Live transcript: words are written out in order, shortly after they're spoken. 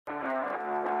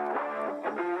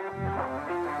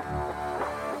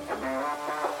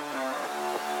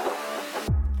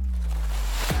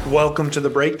Welcome to the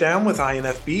Breakdown with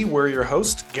INFB. We're your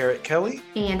host, Garrett Kelly.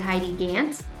 And Heidi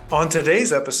Gant. On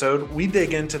today's episode, we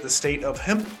dig into the state of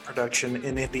hemp production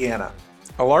in Indiana.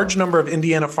 A large number of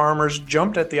Indiana farmers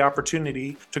jumped at the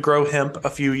opportunity to grow hemp a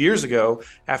few years ago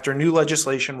after new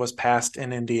legislation was passed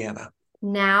in Indiana.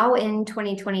 Now in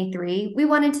 2023, we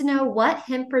wanted to know what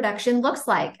hemp production looks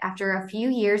like after a few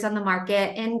years on the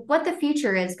market and what the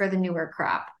future is for the newer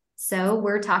crop. So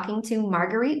we're talking to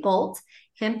Marguerite Bolt,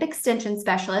 hemp extension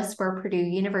specialist for Purdue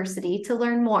University, to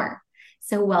learn more.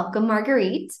 So welcome,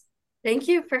 Marguerite. Thank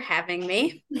you for having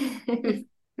me.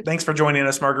 Thanks for joining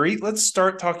us, Marguerite. Let's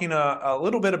start talking a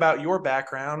little bit about your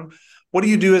background. What do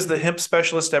you do as the hemp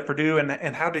specialist at Purdue,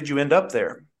 and how did you end up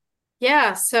there?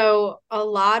 Yeah, so a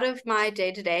lot of my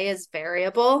day-to-day is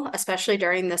variable, especially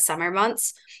during the summer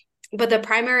months. But the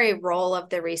primary role of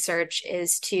the research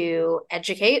is to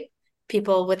educate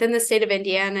people within the state of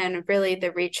Indiana, and really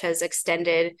the reach has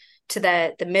extended to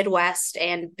the Midwest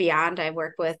and beyond. I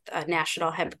work with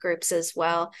national hemp groups as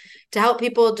well to help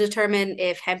people determine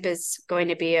if hemp is going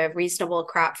to be a reasonable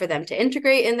crop for them to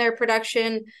integrate in their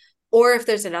production, or if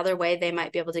there's another way they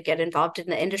might be able to get involved in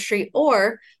the industry,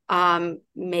 or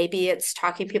maybe it's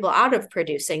talking people out of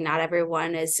producing. Not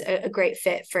everyone is a great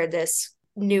fit for this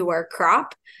newer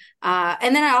crop.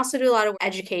 And then I also do a lot of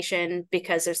education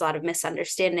because there's a lot of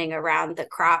misunderstanding around the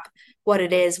crop, what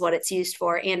it is, what it's used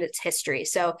for, and its history.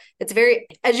 So it's a very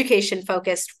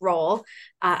education-focused role.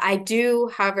 I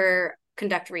do, however,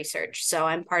 conduct research. So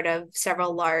I'm part of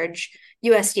several large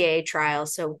USDA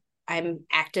trials. So I'm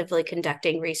actively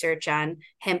conducting research on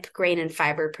hemp grain and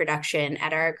fiber production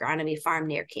at our agronomy farm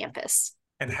near campus.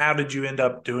 And how did you end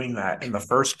up doing that in the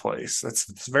first place?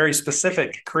 It's a very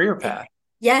specific career path.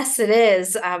 Yes, it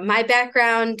is. My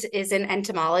background is in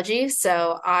entomology.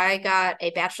 So I got a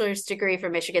bachelor's degree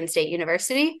from Michigan State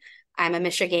University. I'm a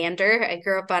Michigander. I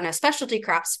grew up on a specialty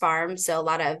crops farm. So a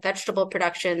lot of vegetable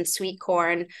production, sweet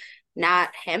corn, not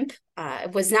hemp.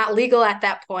 It was not legal at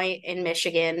that point in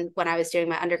Michigan when I was doing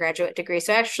my undergraduate degree.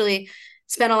 So I actually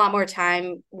spent a lot more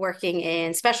time working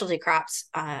in specialty crops,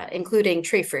 including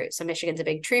tree fruit. So Michigan's a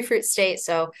big tree fruit state.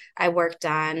 So I worked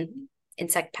on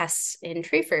insect pests in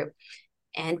tree fruit.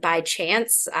 And by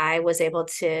chance, I was able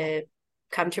to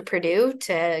come to Purdue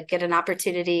to get an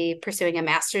opportunity pursuing a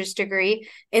master's degree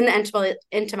in the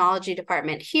entomology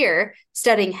department here,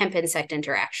 studying hemp insect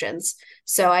interactions.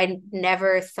 So I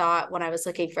never thought when I was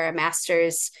looking for a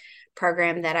master's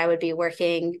program that I would be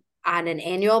working on an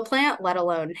annual plant, let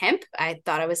alone hemp. I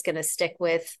thought I was going to stick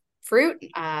with fruit,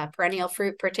 perennial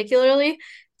fruit particularly.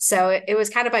 So it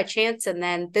was kind of by chance. And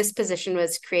then this position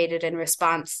was created in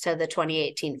response to the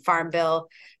 2018 Farm Bill.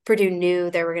 Purdue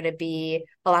knew there were going to be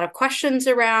a lot of questions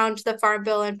around the Farm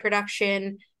Bill and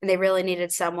production, and they really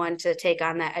needed someone to take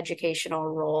on that educational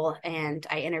role. And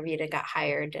I interviewed and got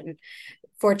hired. And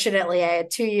fortunately, I had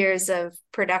 2 years of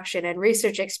production and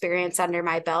research experience under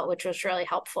my belt, which was really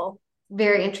helpful.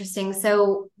 Very interesting.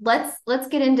 So let's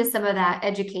get into some of that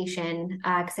education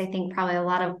because I think probably a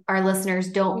lot of our listeners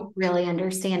don't really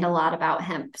understand a lot about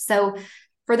hemp. So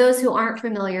for those who aren't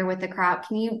familiar with the crop,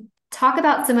 can you talk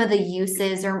about some of the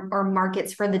uses or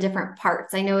markets for the different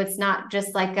parts? I know it's not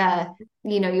just like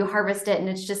you harvest it and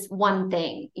it's just one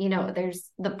thing. There's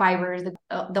the fibers,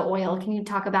 the oil. Can you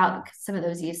talk about some of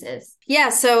those uses? Yeah,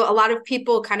 so a lot of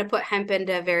people kind of put hemp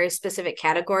into very specific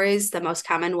categories. The most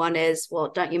common one is, well,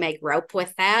 don't you make rope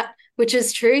with that? Which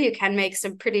is true. You can make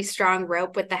some pretty strong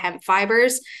rope with the hemp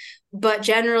fibers. But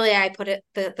generally, I put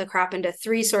the crop into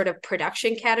three sort of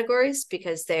production categories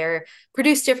because they're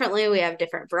produced differently. We have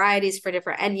different varieties for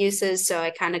different end uses. So I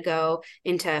kind of go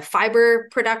into fiber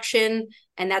production,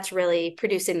 and that's really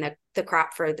producing the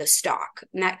crop for the stalk.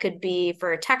 And that could be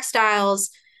for textiles,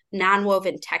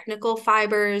 non-woven technical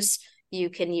fibers. You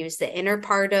can use the inner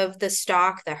part of the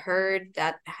stalk, the hurd,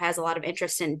 that has a lot of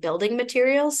interest in building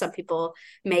materials. Some people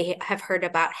may have heard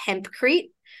about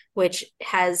hempcrete, which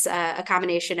has a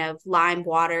combination of lime,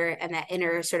 water, and that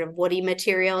inner sort of woody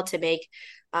material to make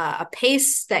a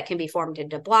paste that can be formed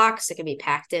into blocks. It can be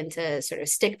packed into sort of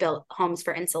stick-built homes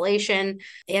for insulation.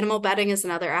 Animal bedding is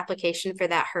another application for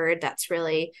that hurd that's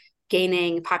really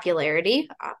gaining popularity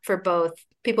for both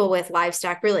people with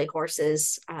livestock, really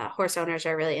horses. Horse owners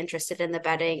are really interested in the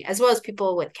bedding, as well as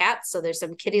people with cats. So there's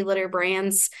some kitty litter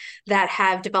brands that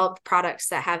have developed products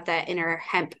that have that inner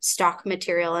hemp stalk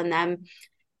material in them.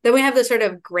 Then we have the sort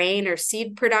of grain or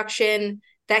seed production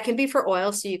that can be for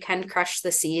oil. So you can crush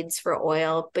the seeds for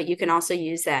oil, but you can also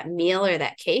use that meal or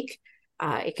that cake.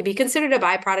 It could be considered a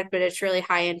byproduct, but it's really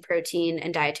high in protein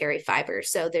and dietary fiber.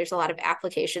 So there's a lot of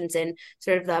applications in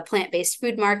sort of the plant-based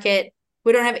food market.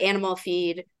 We don't have animal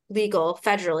feed. legal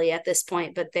federally at this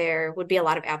point, but there would be a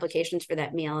lot of applications for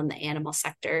that meal in the animal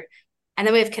sector. And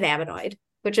then we have cannabinoid,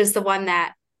 which is the one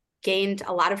that gained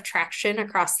a lot of traction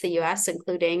across the US,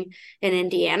 including in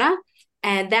Indiana.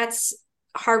 And that's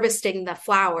harvesting the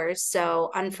flowers,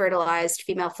 so unfertilized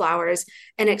female flowers,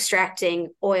 and extracting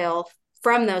oil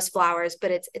from those flowers,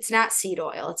 but it's not seed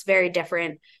oil. It's very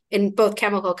different in both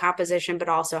chemical composition, but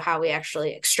also how we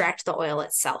actually extract the oil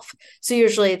itself. So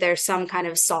usually there's some kind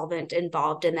of solvent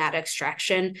involved in that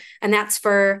extraction, and that's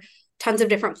for tons of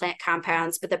different plant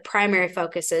compounds, but the primary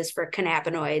focus is for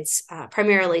cannabinoids,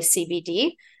 primarily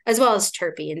CBD, as well as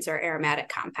terpenes or aromatic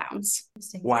compounds.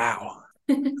 Wow.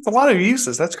 A lot of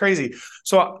uses. That's crazy.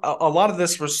 So a lot of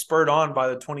this was spurred on by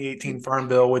the 2018 Farm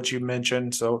Bill, which you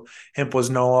mentioned. So hemp was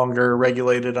no longer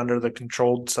regulated under the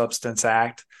Controlled Substance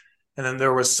Act. And then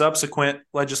there was subsequent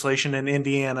legislation in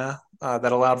Indiana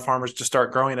that allowed farmers to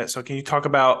start growing it. So can you talk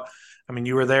about, I mean,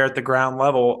 you were there at the ground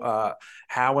level,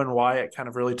 how and why it kind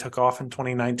of really took off in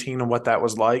 2019 and what that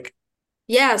was like?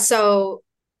 Yeah, so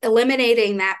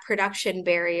eliminating that production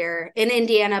barrier in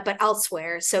Indiana, but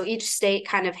elsewhere. So each state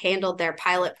kind of handled their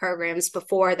pilot programs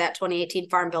before that 2018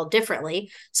 Farm Bill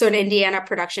differently. So in Indiana,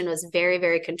 production was very,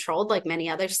 very controlled, like many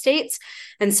other states.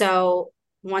 And so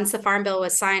once the Farm Bill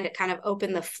was signed, it kind of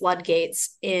opened the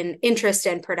floodgates in interest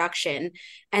in production.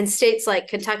 And states like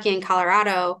Kentucky and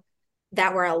Colorado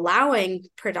that were allowing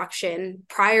production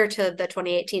prior to the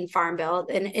 2018 Farm Bill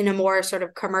in a more sort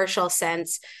of commercial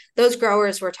sense, those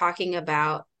growers were talking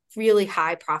about really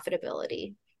high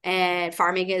profitability. And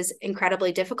farming is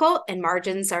incredibly difficult and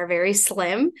margins are very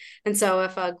slim. And so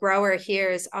if a grower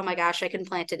hears, oh my gosh, I can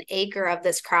plant an acre of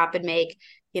this crop and make,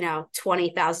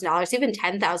 $20,000, even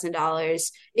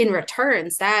 $10,000 in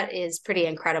returns, that is pretty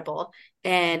incredible.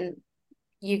 And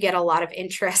you get a lot of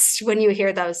interest when you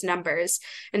hear those numbers.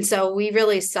 And so we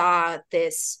really saw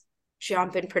this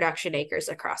jump in production acres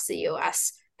across the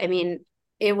US. I mean,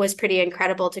 it was pretty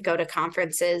incredible to go to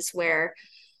conferences where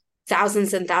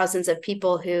thousands and thousands of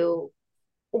people who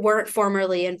weren't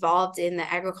formerly involved in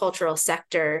the agricultural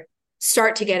sector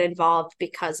start to get involved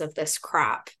because of this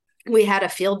crop. We had a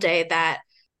field day that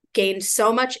gained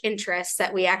so much interest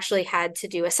that we actually had to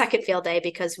do a second field day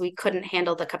because we couldn't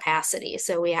handle the capacity.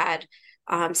 So we had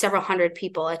several hundred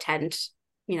people attend,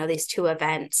 these two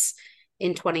events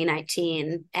in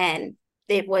 2019. And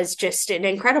it was just an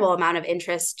incredible amount of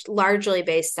interest, largely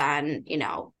based on,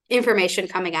 information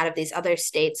coming out of these other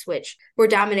states, which were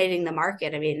dominating the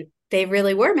market. I mean, they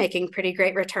really were making pretty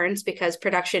great returns because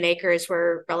production acres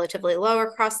were relatively low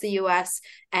across the US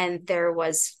and there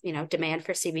was, demand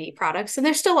for CBD products. And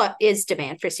there still is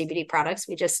demand for CBD products.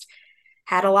 We just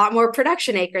had a lot more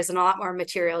production acres and a lot more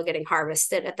material getting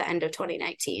harvested at the end of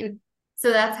 2019.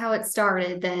 So that's how it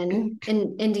started then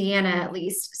in Indiana, at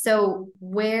least. So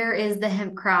where is the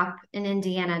hemp crop in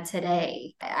Indiana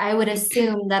today? I would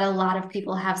assume that a lot of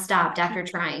people have stopped after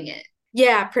trying it.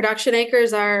 Yeah, production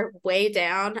acres are way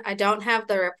down. I don't have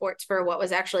the reports for what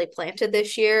was actually planted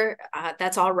this year.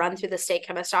 That's all run through the state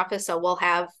chemist office. So we'll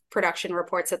have production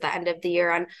reports at the end of the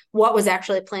year on what was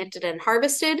actually planted and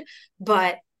harvested,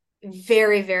 but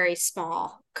very, very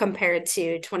small compared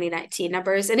to 2019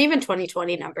 numbers and even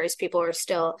 2020 numbers. People are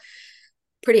still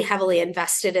pretty heavily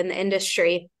invested in the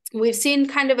industry. We've seen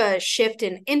kind of a shift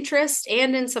in interest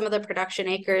and in some of the production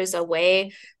acres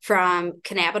away from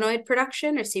cannabinoid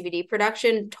production or CBD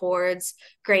production towards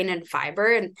grain and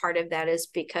fiber. And part of that is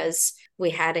because we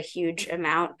had a huge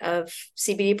amount of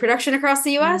CBD production across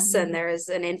the US and there is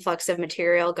an influx of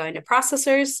material going to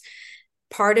processors.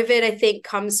 Part of it, I think,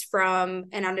 comes from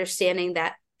an understanding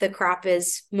that the crop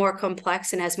is more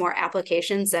complex and has more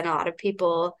applications than a lot of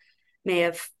people may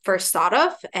have first thought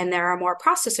of. And there are more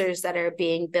processors that are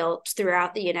being built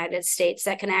throughout the United States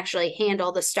that can actually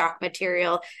handle the stock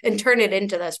material and turn it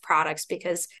into those products,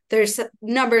 because there's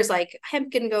numbers like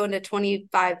hemp can go into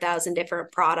 25,000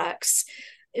 different products.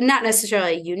 Not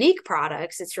necessarily unique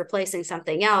products, it's replacing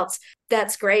something else.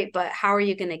 That's great, but how are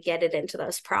you going to get it into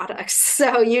those products?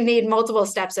 So you need multiple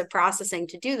steps of processing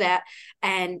to do that.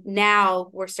 And now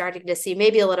we're starting to see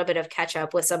maybe a little bit of catch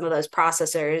up with some of those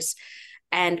processors.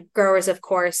 And growers, of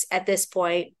course, at this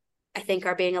point, I think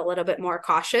are being a little bit more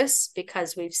cautious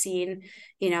because we've seen,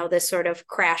 this sort of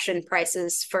crash in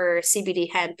prices for CBD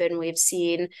hemp, and we've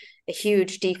seen a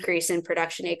huge decrease in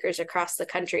production acres across the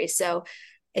country. So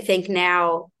I think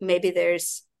now maybe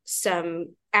there's some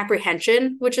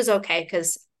apprehension, which is okay,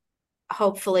 because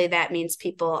hopefully that means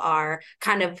people are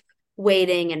kind of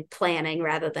waiting and planning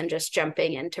rather than just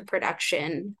jumping into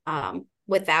production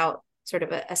without sort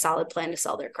of a solid plan to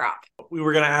sell their crop. We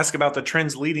were going to ask about the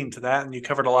trends leading to that, and you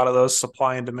covered a lot of those.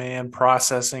 Supply and demand,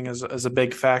 processing is a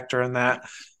big factor in that.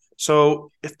 So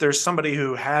if there's somebody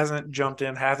who hasn't jumped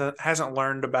in, hasn't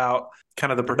learned about kind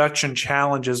of the production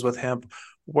challenges with hemp,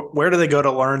 where do they go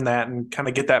to learn that and kind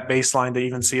of get that baseline to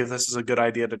even see if this is a good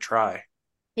idea to try?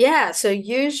 Yeah, so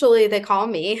usually they call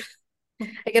me.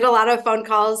 I get a lot of phone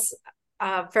calls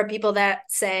from people that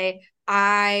say,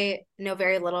 I know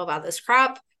very little about this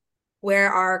crop.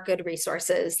 Where are good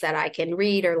resources that I can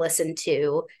read or listen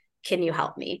to? Can you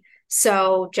help me?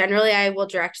 So generally, I will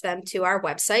direct them to our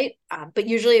website. But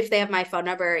usually, if they have my phone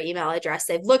number or email address,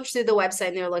 they've looked through the website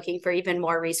and they're looking for even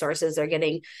more resources. They're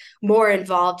getting more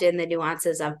involved in the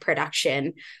nuances of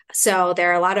production. So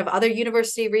there are a lot of other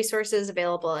university resources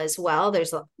available as well.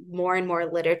 There's more and more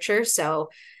literature. So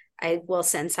I will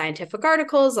send scientific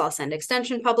articles. I'll send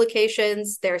extension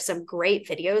publications. There are some great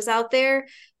videos out there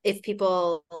if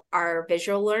people are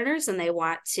visual learners and they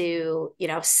want to,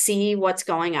 see what's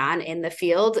going on in the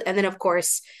field. And then, of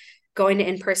course, going to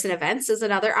in-person events is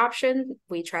another option.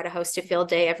 We try to host a field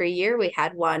day every year. We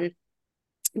had one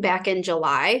back in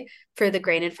July for the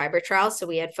grain and fiber trial. So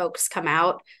we had folks come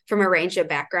out from a range of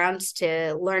backgrounds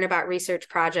to learn about research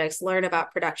projects, learn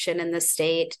about production in the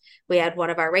state. We had one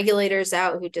of our regulators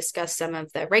out who discussed some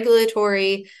of the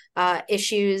regulatory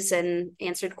issues and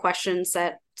answered questions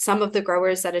that some of the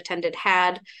growers that attended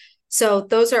had. So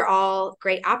those are all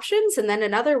great options. And then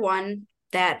another one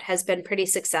that has been pretty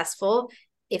successful,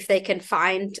 if they can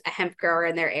find a hemp grower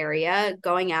in their area,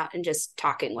 going out and just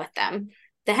talking with them.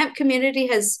 The hemp community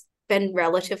has been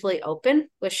relatively open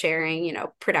with sharing,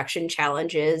 production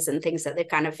challenges and things that they've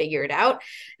kind of figured out.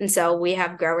 And so we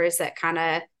have growers that kind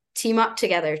of team up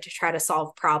together to try to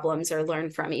solve problems or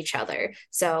learn from each other.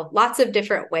 So lots of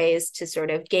different ways to sort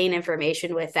of gain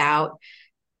information without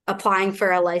applying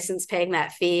for a license, paying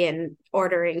that fee, and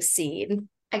ordering seed.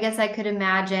 I guess I could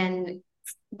imagine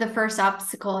the first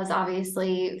obstacle is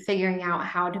obviously figuring out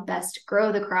how to best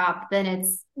grow the crop. Then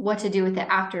it's what to do with it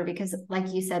after, because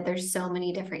like you said, there's so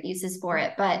many different uses for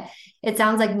it. But it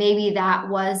sounds like maybe that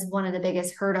was one of the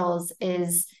biggest hurdles,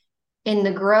 is in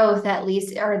the growth, at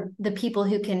least, or the people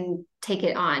who can take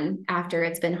it on after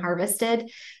it's been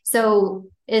harvested. So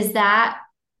is that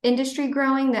industry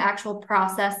growing, the actual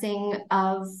processing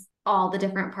of all the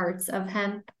different parts of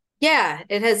hemp? Yeah,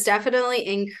 it has definitely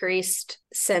increased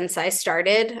since I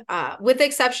started, with the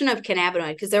exception of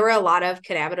cannabinoid, because there were a lot of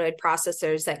cannabinoid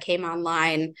processors that came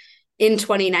online in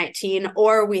 2019,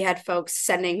 or we had folks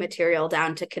sending material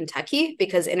down to Kentucky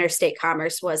because interstate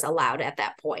commerce was allowed at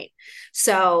that point.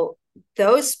 So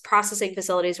those processing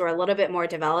facilities were a little bit more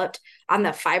developed. On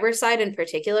the fiber side in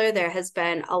particular, there has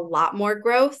been a lot more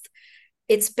growth.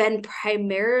 It's been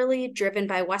primarily driven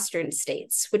by Western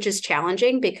states, which is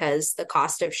challenging because the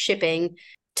cost of shipping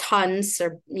tons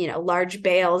or, large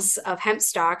bales of hemp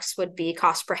stalks would be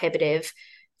cost prohibitive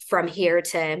from here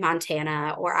to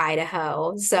Montana or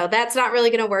Idaho. So that's not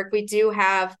really going to work. We do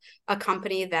have a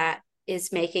company that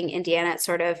is making Indiana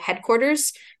sort of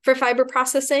headquarters for fiber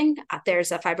processing.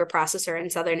 There's a fiber processor in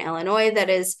Southern Illinois that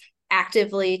is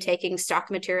actively taking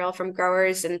stock material from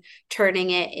growers and turning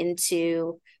it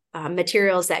into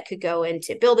materials that could go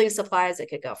into building supplies, that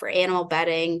could go for animal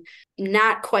bedding,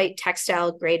 not quite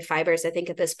textile grade fibers, I think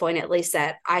at this point, at least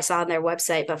that I saw on their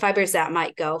website, but fibers that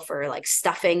might go for like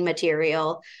stuffing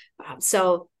material.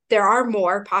 So there are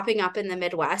more popping up in the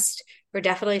Midwest. We're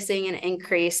definitely seeing an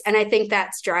increase. And I think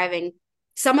that's driving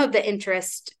some of the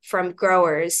interest from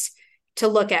growers to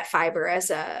look at fiber as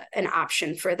an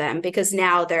option for them, because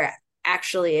now there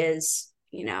actually is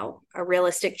a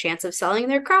realistic chance of selling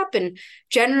their crop. And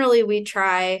generally we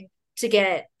try to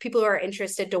get people who are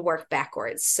interested to work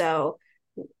backwards. So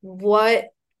what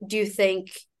do you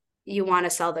think you want to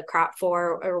sell the crop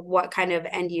for, or what kind of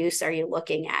end use are you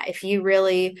looking at? If you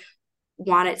really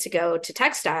want it to go to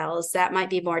textiles, that might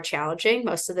be more challenging.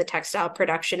 Most of the textile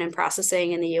production and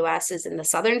processing in the US is in the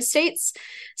southern states.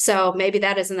 So maybe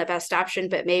that isn't the best option,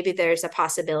 but maybe there's a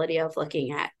possibility of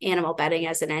looking at animal bedding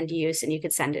as an end use, and you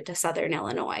could send it to Southern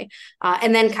Illinois.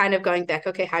 And then kind of going back,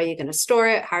 okay, how are you going to store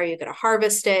it? How are you going to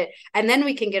harvest it? And then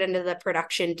we can get into the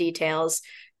production details,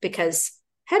 because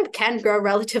hemp can grow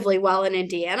relatively well in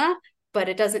Indiana, but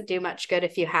it doesn't do much good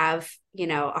if you have,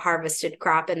 a harvested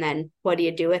crop. And then what do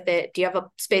you do with it? Do you have a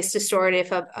space to store it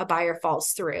if a buyer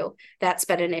falls through? That's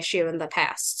been an issue in the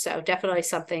past. So definitely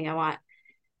something I want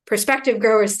prospective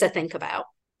growers to think about.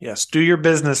 Yes, do your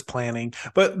business planning.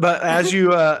 But as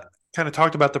you kind of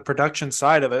talked about the production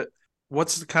side of it,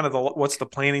 what's the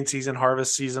planting season,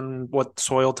 harvest season? What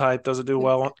soil type does it do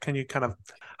well? Can you kind of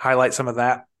highlight some of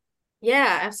that?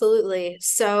 Yeah, absolutely.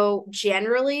 So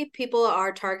generally people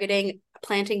are targeting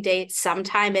planting date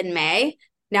sometime in May.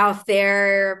 Now, if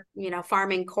they're,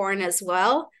 farming corn as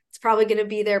well, it's probably going to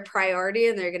be their priority,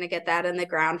 and they're going to get that in the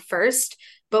ground first.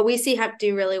 But we see hemp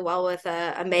do really well with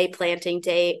a May planting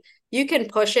date. You can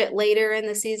push it later in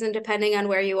the season depending on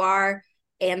where you are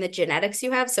and the genetics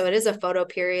you have. So it is a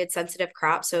photoperiod sensitive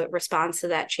crop, so it responds to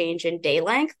that change in day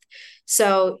length.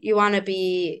 So you want to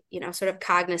be, sort of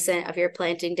cognizant of your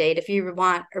planting date. If you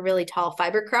want a really tall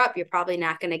fiber crop, you're probably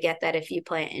not going to get that if you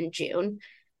plant in June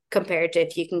compared to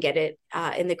if you can get it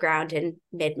in the ground in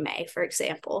mid-May, for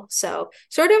example. So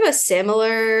sort of a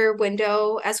similar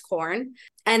window as corn.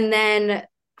 And then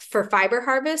for fiber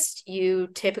harvest, you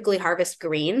typically harvest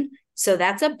green. So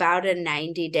that's about a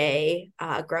 90-day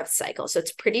growth cycle. So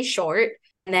it's pretty short.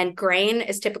 And then grain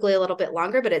is typically a little bit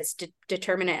longer, but it's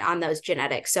determinant on those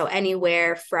genetics. So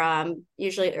anywhere from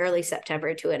usually early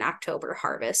September to an October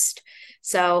harvest.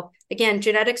 So again,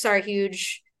 genetics are a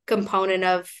huge component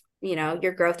of,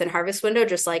 your growth and harvest window,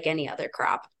 just like any other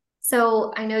crop.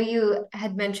 So I know you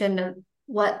had mentioned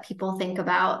what people think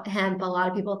about hemp. A lot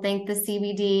of people think the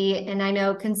CBD, and I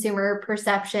know consumer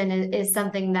perception is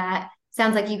something that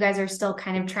sounds like you guys are still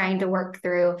kind of trying to work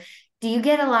through. Do you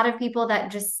get a lot of people that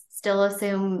just still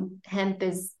assume hemp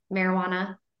is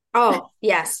marijuana? Oh,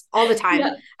 yes, all the time.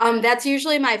 Yeah. That's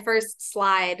usually my first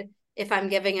slide if I'm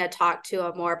giving a talk to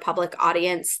a more public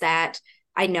audience that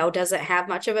I know doesn't have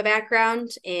much of a background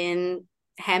in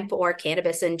hemp or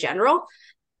cannabis in general.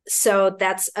 So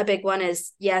that's a big one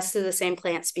is yes to the same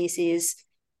plant species.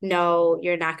 No,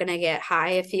 you're not going to get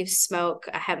high if you smoke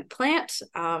a hemp plant.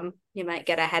 You might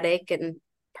get a headache and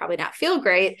probably not feel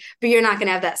great, but you're not going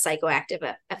to have that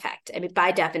psychoactive effect. I mean,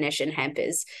 by definition, hemp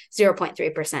is 0.3%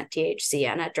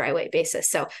 THC on a dry weight basis.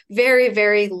 So very,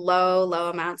 very low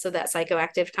amounts of that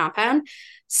psychoactive compound.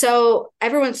 So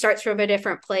everyone starts from a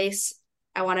different place.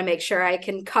 I want to make sure I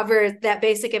can cover that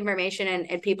basic information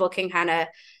and people can kind of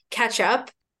catch up.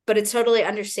 But it's totally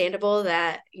understandable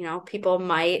that, people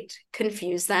might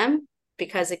confuse them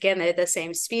because, again, they're the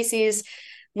same species.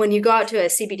 When you go out to a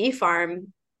CBD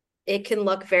farm, it can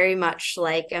look very much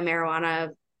like a marijuana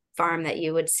farm that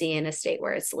you would see in a state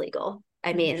where it's legal.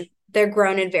 I mean, they're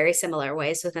grown in very similar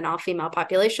ways with an all-female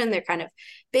population. They're kind of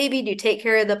babied. You take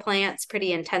care of the plants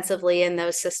pretty intensively in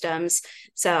those systems.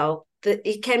 So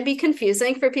it can be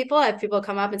confusing for people. I have people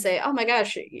come up and say, oh my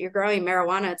gosh, you're growing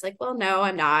marijuana. It's like, well, no,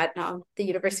 I'm not. No, the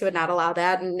university would not allow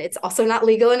that. And it's also not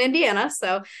legal in Indiana.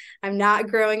 So I'm not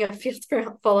growing a field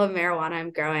full of marijuana.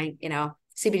 I'm growing,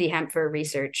 CBD hemp for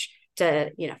research to,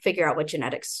 figure out what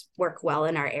genetics work well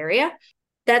in our area.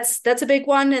 That's a big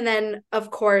one. And then,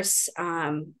 of course,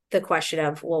 the question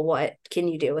of, well, what can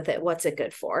you do with it? What's it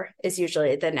good for is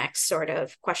usually the next sort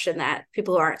of question that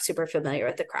people who aren't super familiar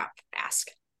with the crop ask.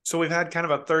 So we've had kind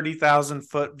of a 30,000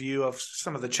 foot view of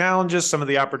some of the challenges, some of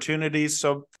the opportunities.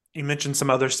 So you mentioned some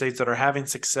other states that are having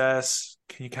success.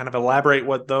 Can you kind of elaborate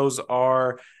what those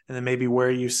are and then maybe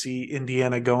where you see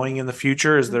Indiana going in the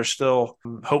future? Is there still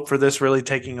hope for this really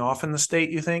taking off in the state,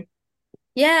 you think?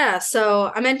 Yeah, so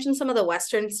I mentioned some of the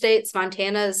Western states.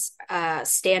 Montana's a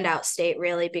standout state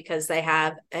really because they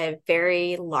have a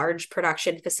very large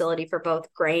production facility for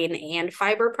both grain and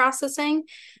fiber processing.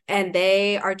 And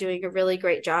they are doing a really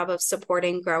great job of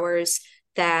supporting growers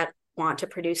that want to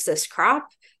produce this crop.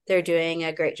 They're doing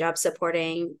a great job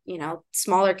supporting,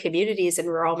 smaller communities in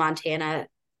rural Montana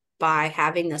by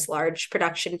having this large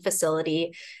production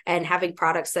facility and having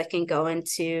products that can go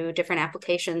into different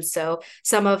applications. So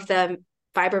some of the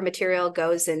fiber material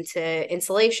goes into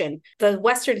insulation. The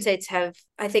Western states have,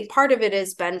 I think part of it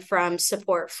has been from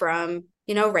support from,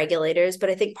 regulators, but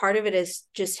I think part of it is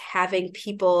just having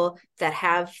people that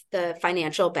have the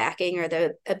financial backing or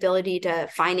the ability to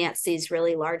finance these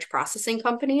really large processing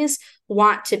companies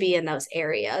want to be in those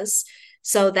areas.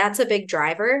 So that's a big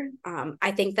driver.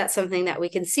 I think that's something that we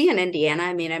can see in Indiana.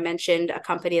 I mean, I mentioned a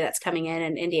company that's coming in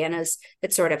and Indiana's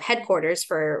its sort of headquarters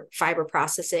for fiber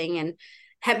processing and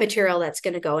hemp material that's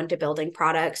going to go into building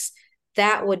products.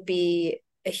 That would be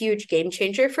a huge game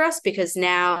changer for us because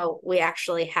now we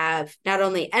actually have not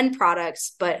only end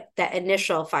products, but that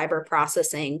initial fiber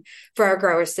processing for our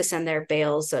growers to send their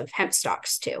bales of hemp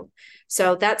stalks to.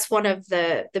 So that's one of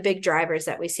the big drivers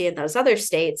that we see in those other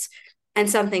states and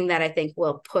something that I think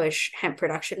will push hemp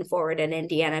production forward in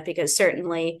Indiana because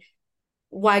certainly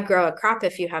why grow a crop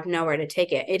if you have nowhere to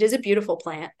take it? It is a beautiful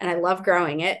plant and I love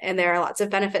growing it. And there are lots of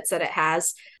benefits that it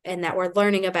has and that we're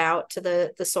learning about to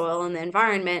the soil and the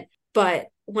environment. But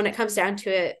when it comes down to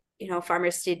it,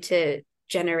 farmers need to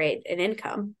generate an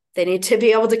income. They need to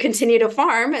be able to continue to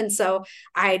farm. And so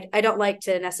I don't like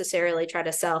to necessarily try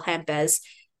to sell hemp as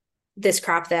this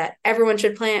crop that everyone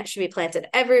should plant, should be planted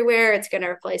everywhere. It's going to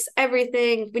replace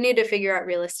everything. We need to figure out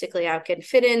realistically how it can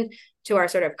fit in to our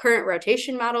sort of current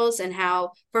rotation models and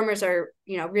how farmers are,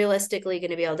 realistically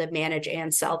going to be able to manage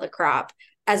and sell the crop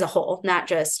as a whole, not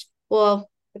just, well,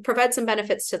 it provides some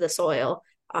benefits to the soil.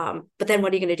 But then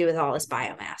what are you going to do with all this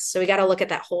biomass? So we got to look at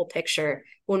that whole picture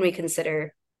when we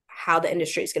consider how the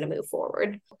industry is going to move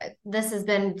forward. This has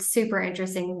been super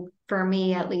interesting for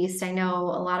me, at least. I know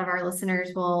a lot of our listeners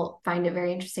will find it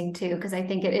very interesting too, because I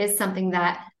think it is something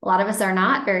that a lot of us are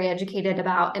not very educated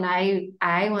about. And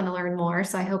I want to learn more.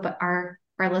 So I hope our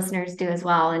listeners do as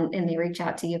well. And they reach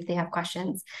out to you if they have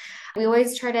questions. We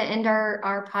always try to end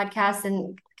our podcast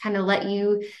and kind of let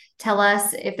you tell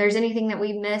us if there's anything that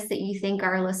we missed that you think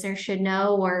our listeners should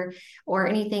know, or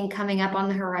anything coming up on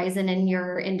the horizon in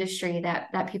your industry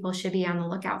that people should be on the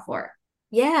lookout for.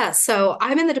 Yeah, so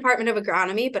I'm in the Department of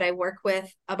Agronomy, but I work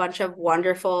with a bunch of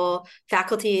wonderful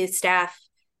faculty, staff,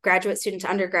 graduate students,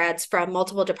 undergrads from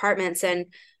multiple departments. And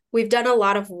we've done a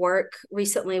lot of work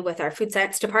recently with our food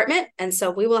science department. And so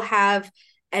we will have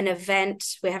an event.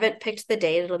 We haven't picked the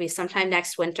date. It'll be sometime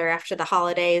next winter after the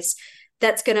holidays.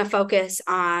 That's going to focus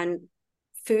on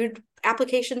food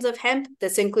applications of hemp.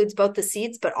 This includes both the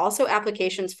seeds, but also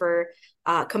applications for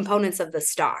components of the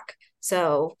stalk.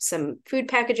 So some food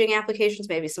packaging applications,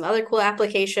 maybe some other cool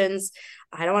applications.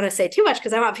 I don't want to say too much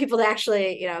because I want people to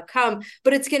actually, come,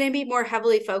 but it's going to be more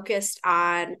heavily focused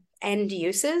on end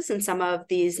uses and some of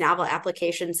these novel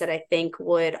applications that I think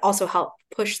would also help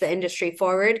push the industry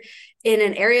forward in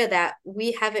an area that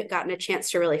we haven't gotten a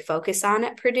chance to really focus on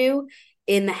at Purdue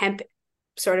in the hemp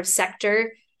sort of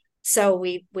sector. So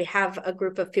we have a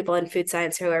group of people in food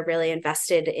science who are really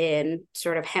invested in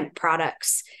sort of hemp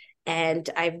products. And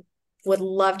I would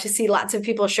love to see lots of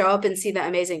people show up and see the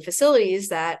amazing facilities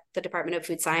that the Department of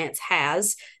Food Science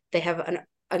has. They have an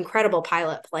incredible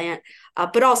pilot plant,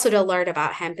 but also to learn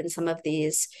about hemp and some of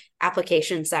these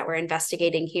applications that we're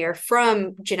investigating here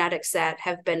from genetics that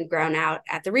have been grown out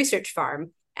at the research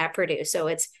farm at Purdue. So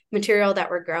it's material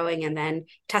that we're growing and then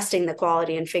testing the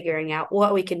quality and figuring out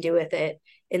what we can do with it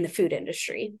in the food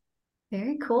industry.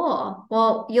 Very cool.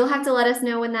 Well, you'll have to let us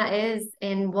know when that is,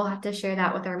 and we'll have to share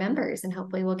that with our members, and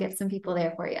hopefully we'll get some people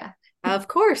there for you. Of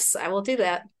course, I will do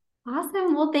that.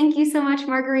 Awesome. Well, thank you so much,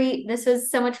 Marguerite. This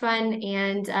was so much fun,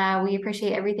 and we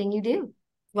appreciate everything you do.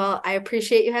 Well, I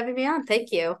appreciate you having me on.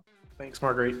 Thank you. Thanks,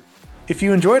 Marguerite. If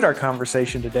you enjoyed our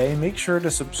conversation today, make sure to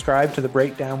subscribe to The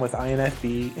Breakdown with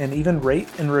INFB and even rate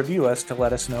and review us to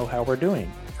let us know how we're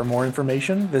doing. For more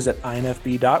information, visit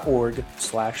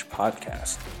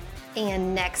infb.org/podcast.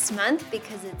 And next month,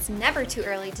 because it's never too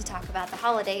early to talk about the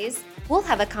holidays, we'll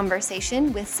have a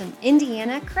conversation with some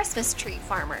Indiana Christmas tree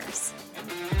farmers.